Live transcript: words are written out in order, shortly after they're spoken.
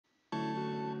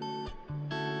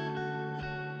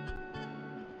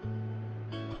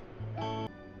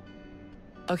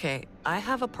Okay, I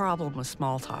have a problem with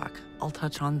small talk. I'll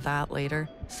touch on that later.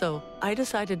 So I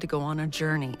decided to go on a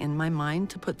journey in my mind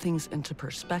to put things into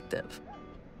perspective.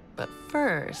 But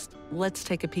first, let's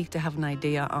take a peek to have an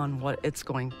idea on what it's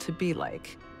going to be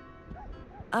like.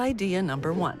 Idea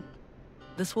number 1.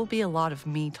 This will be a lot of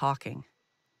me talking.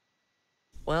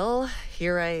 Well,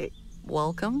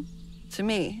 welcome to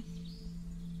me.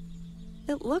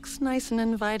 It looks nice and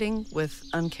inviting with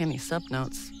uncanny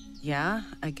subnotes. Yeah,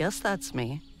 I guess that's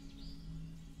me.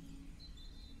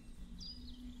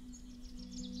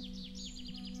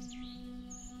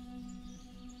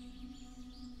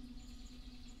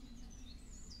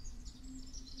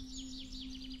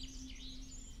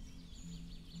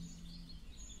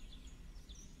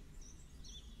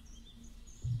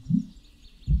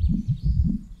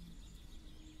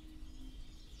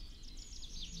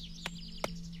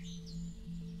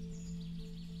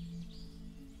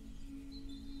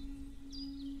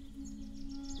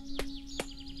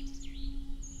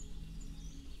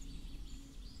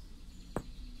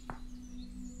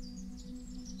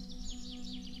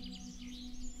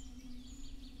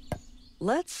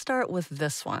 Let's start with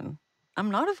this one. I'm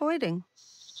not avoiding.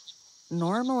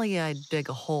 Normally, I'd dig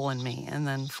a hole in me and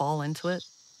then fall into it.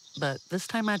 But this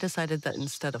time I decided that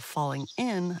instead of falling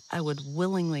in, I would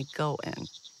willingly go in.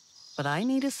 But I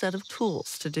need a set of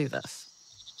tools to do this.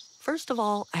 First of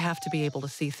all, I have to be able to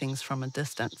see things from a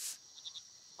distance.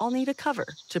 I'll need a cover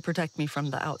to protect me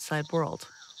from the outside world,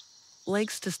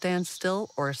 legs to stand still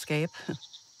or escape,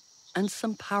 and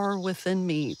some power within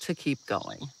me to keep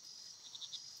going.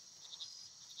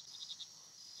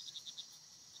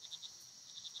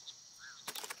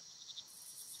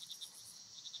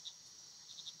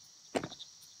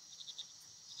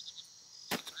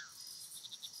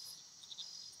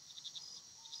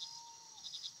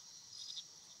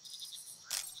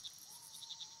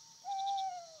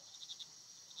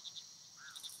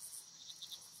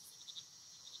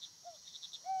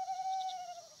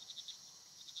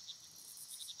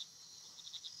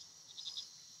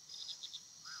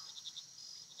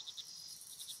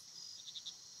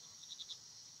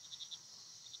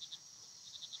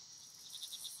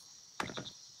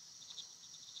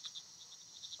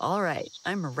 All right,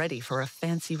 I'm ready for a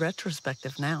fancy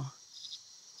retrospective now.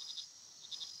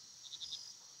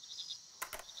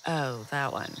 Oh,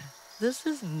 that one. This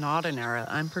is not an era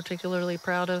I'm particularly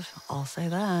proud of, I'll say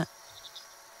that.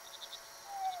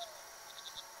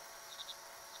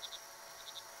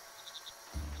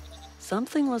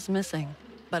 Something was missing,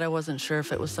 but I wasn't sure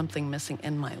if it was something missing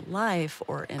in my life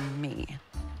or in me.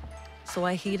 So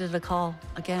I heeded a call,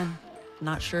 again,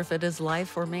 not sure if it is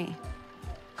life or me.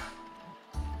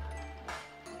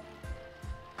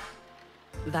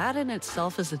 That in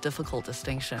itself is a difficult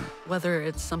distinction, whether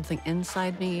it's something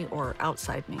inside me or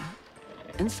outside me.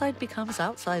 Inside becomes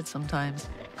outside sometimes.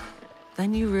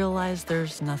 Then you realize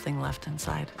there's nothing left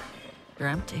inside. You're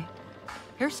empty.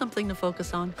 Here's something to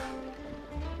focus on.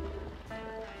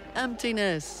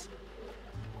 Emptiness.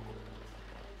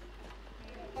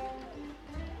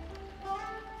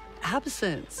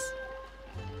 Absence.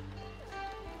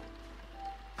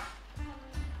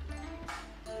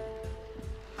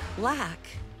 Lack.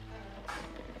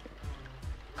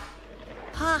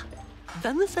 Ha!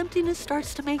 Then this emptiness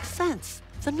starts to make sense.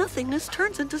 The nothingness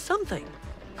turns into something.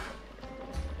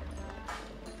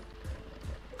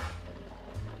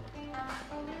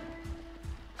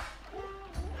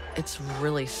 It's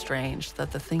really strange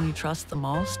that the thing you trust the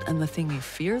most and the thing you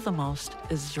fear the most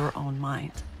is your own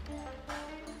mind.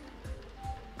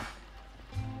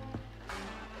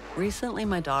 Recently,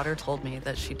 my daughter told me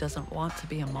that she doesn't want to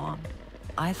be a mom.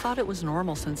 I thought it was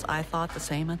normal since I thought the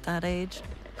same at that age.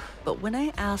 But when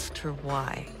I asked her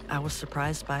why, I was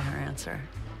surprised by her answer.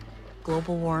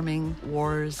 Global warming,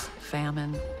 wars,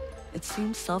 famine. It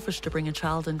seems selfish to bring a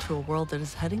child into a world that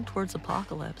is heading towards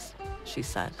apocalypse, she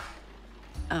said.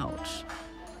 Ouch.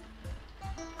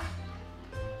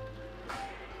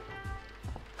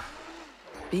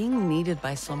 Being needed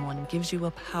by someone gives you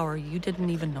a power you didn't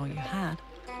even know you had.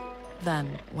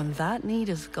 Then, when that need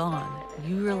is gone,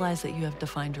 you realize that you have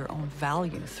defined your own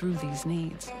value through these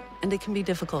needs. And it can be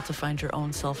difficult to find your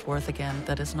own self-worth again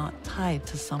that is not tied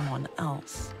to someone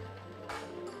else.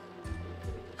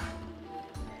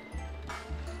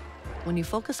 When you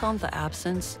focus on the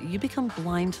absence, you become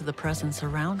blind to the presence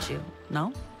around you,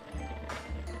 no?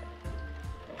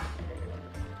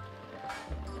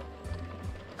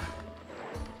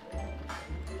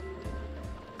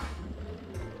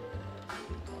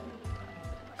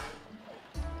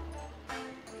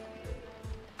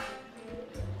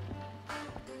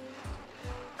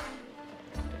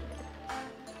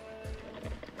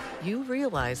 You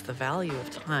realize the value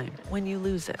of time when you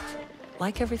lose it,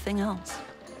 like everything else.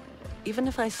 Even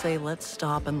if I say let's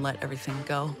stop and let everything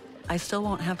go, I still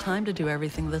won't have time to do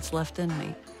everything that's left in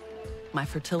me. My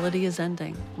fertility is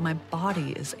ending, my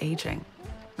body is aging,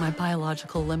 my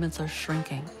biological limits are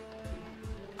shrinking.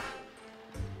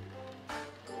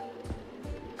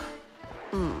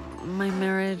 My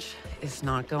marriage is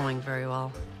not going very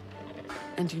well.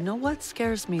 And you know what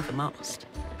scares me the most?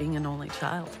 Being an only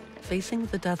child, facing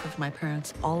the death of my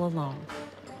parents all alone.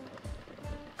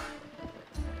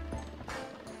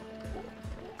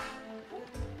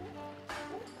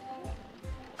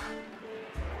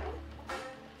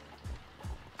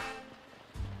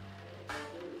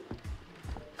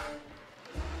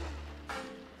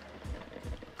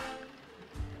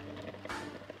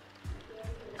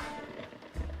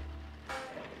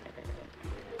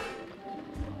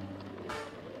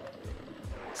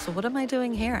 So what am I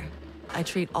doing here? I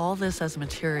treat all this as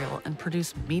material and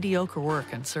produce mediocre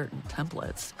work in certain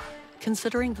templates.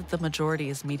 Considering that the majority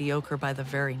is mediocre by the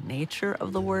very nature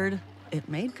of the word, it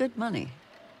made good money.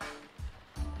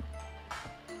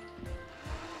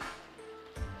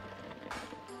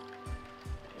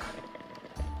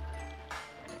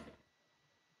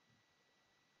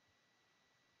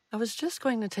 I was just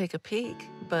going to take a peek,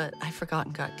 but I forgot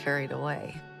and got carried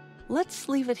away. Let's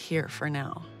leave it here for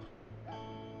now.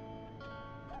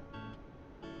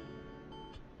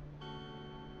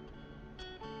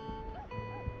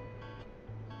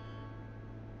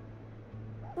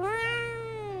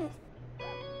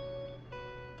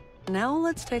 Now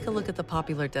let's take a look at the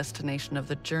popular destination of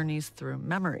the journeys through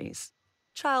memories.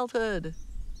 Childhood.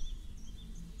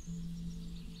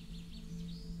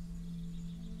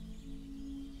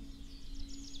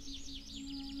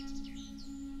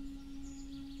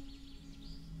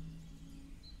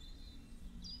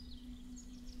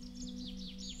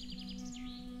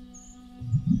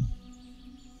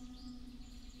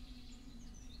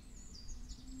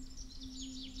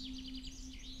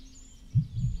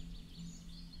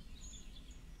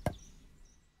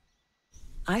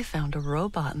 I found a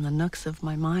robot in the nooks of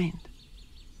my mind.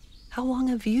 How long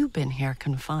have you been here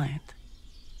confined?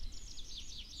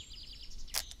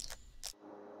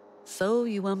 So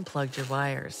you unplugged your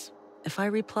wires. If I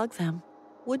replug them,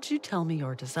 would you tell me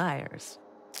your desires?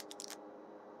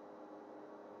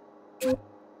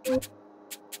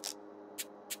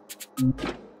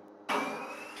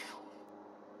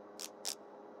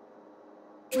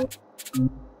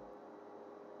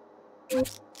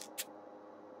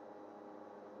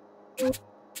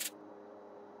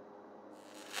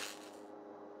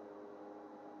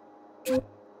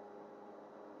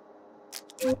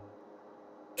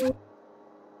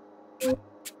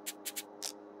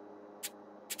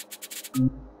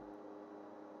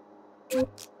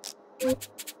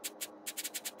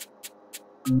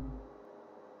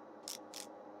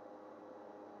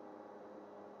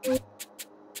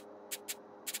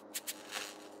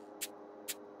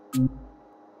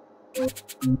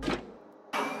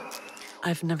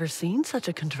 I've never seen such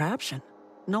a contraption.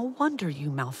 No wonder you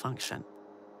malfunction.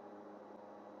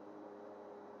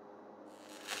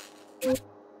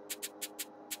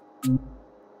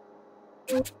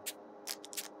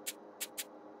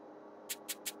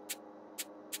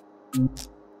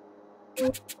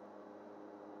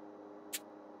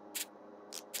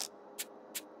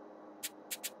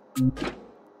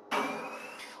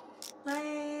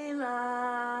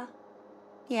 Leila.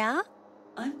 Yeah?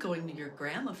 I'm going to your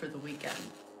grandma for the weekend.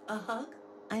 A hug?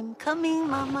 I'm coming,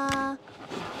 Mama.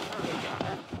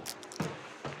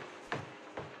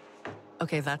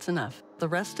 Okay, that's enough. The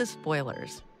rest is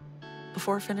spoilers.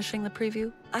 Before finishing the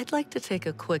preview, I'd like to take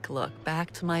a quick look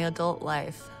back to my adult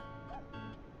life.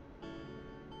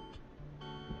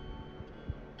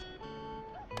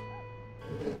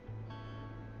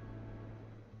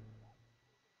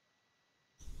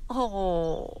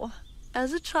 Oh,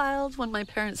 as a child, when my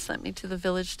parents sent me to the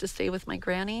village to stay with my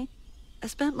granny, I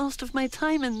spent most of my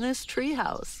time in this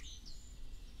treehouse.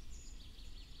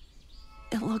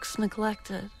 It looks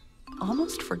neglected,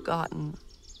 almost forgotten.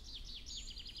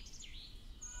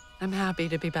 I'm happy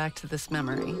to be back to this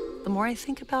memory. The more I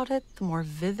think about it, the more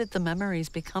vivid the memories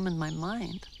become in my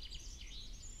mind.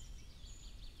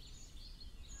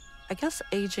 I guess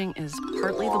aging is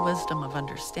partly the wisdom of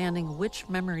understanding which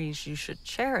memories you should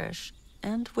cherish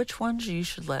and which ones you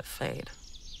should let fade.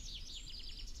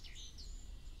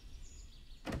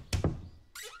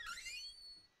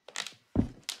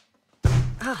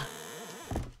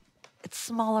 It's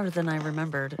smaller than I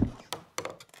remembered.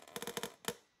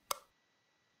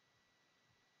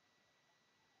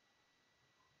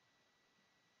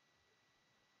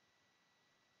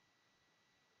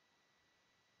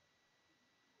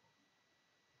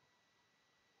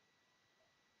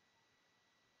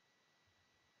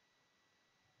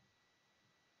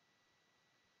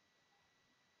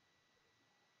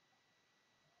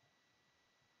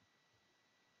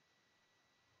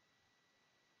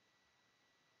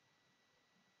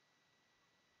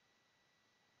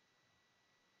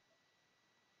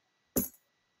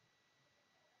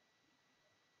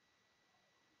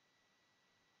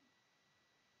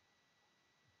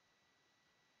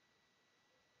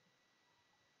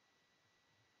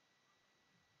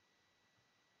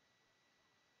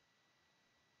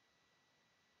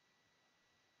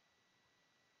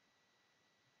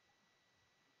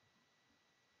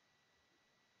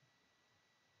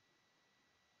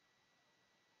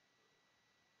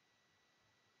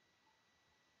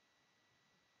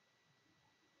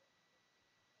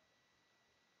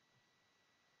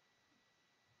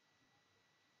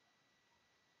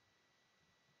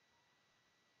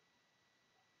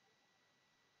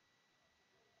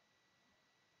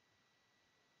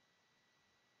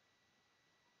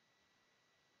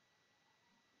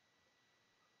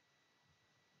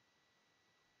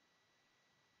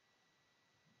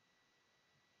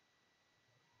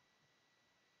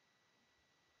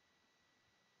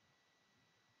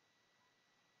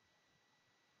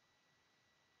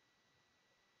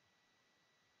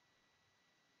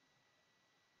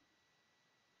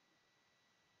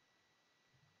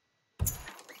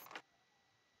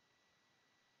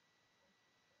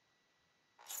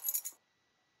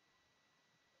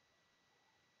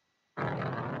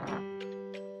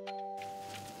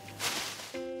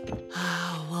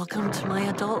 Welcome to my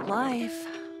adult life.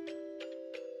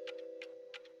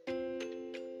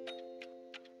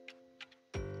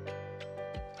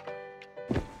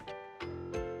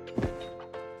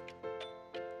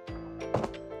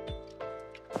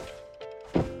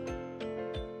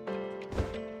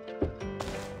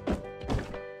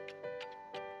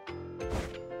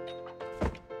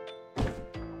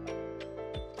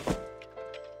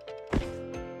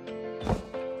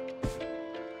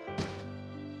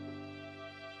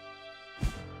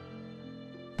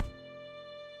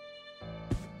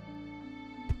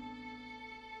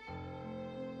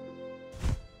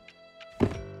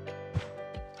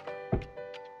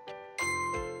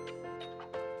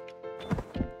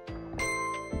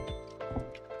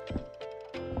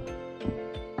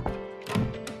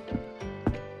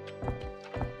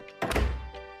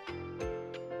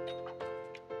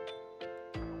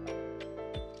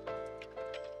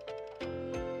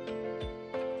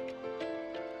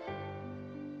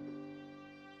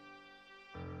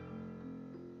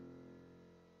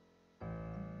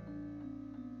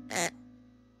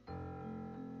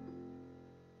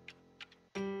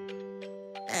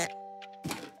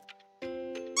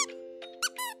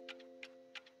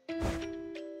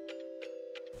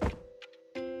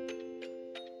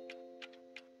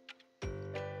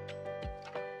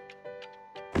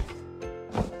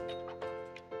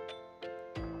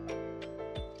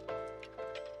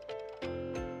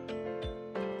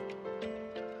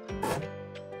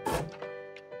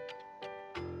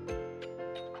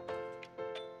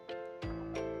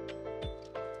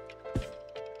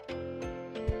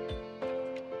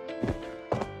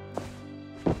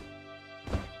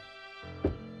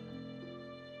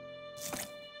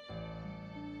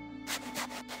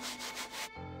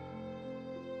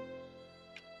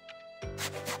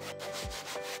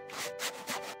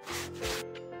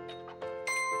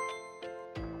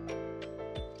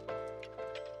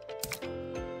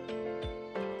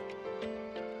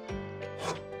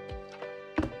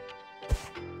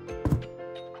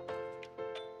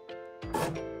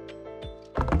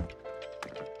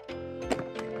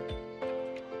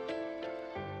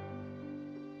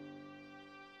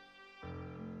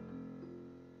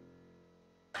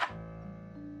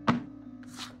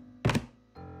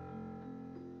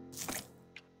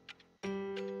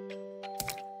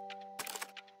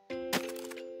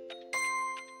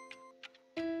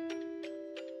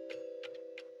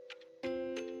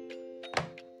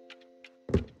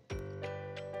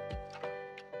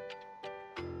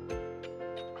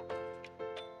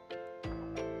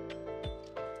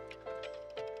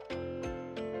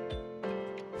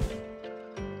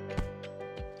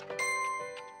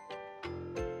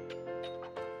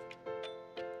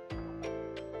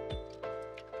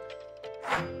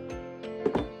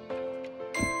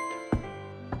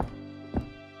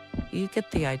 You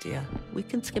get the idea. We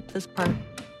can skip this part.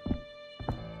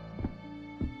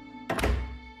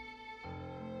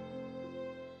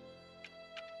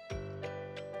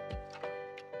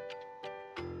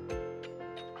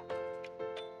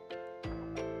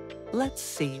 Let's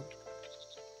see.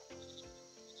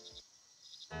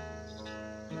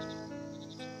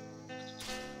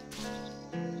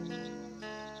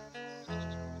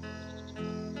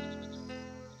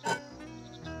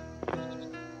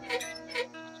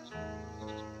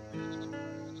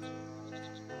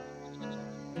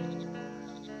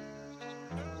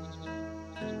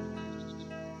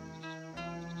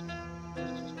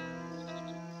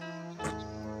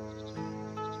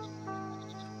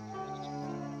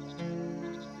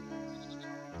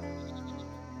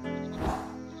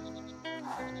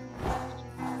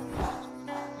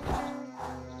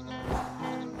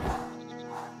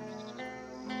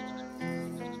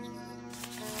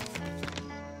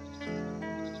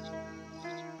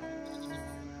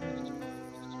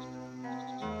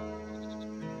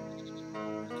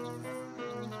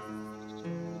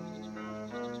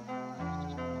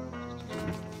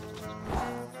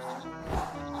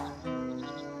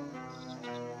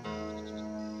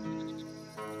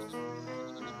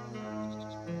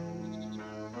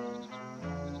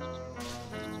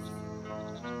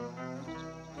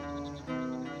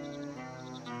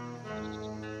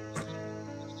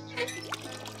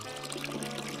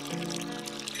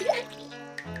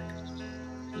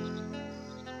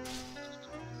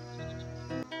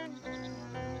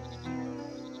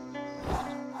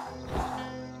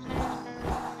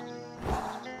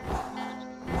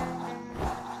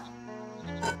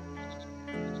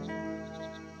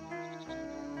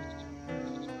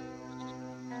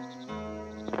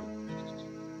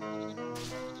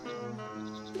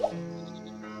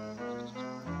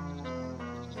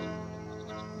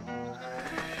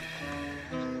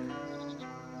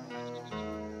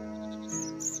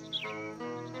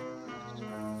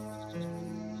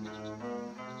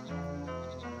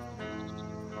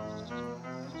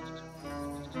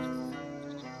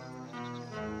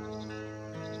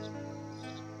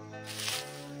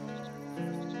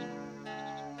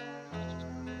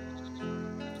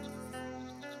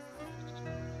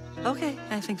 Okay,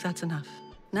 I think that's enough.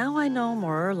 Now I know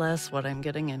more or less what I'm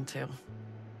getting into.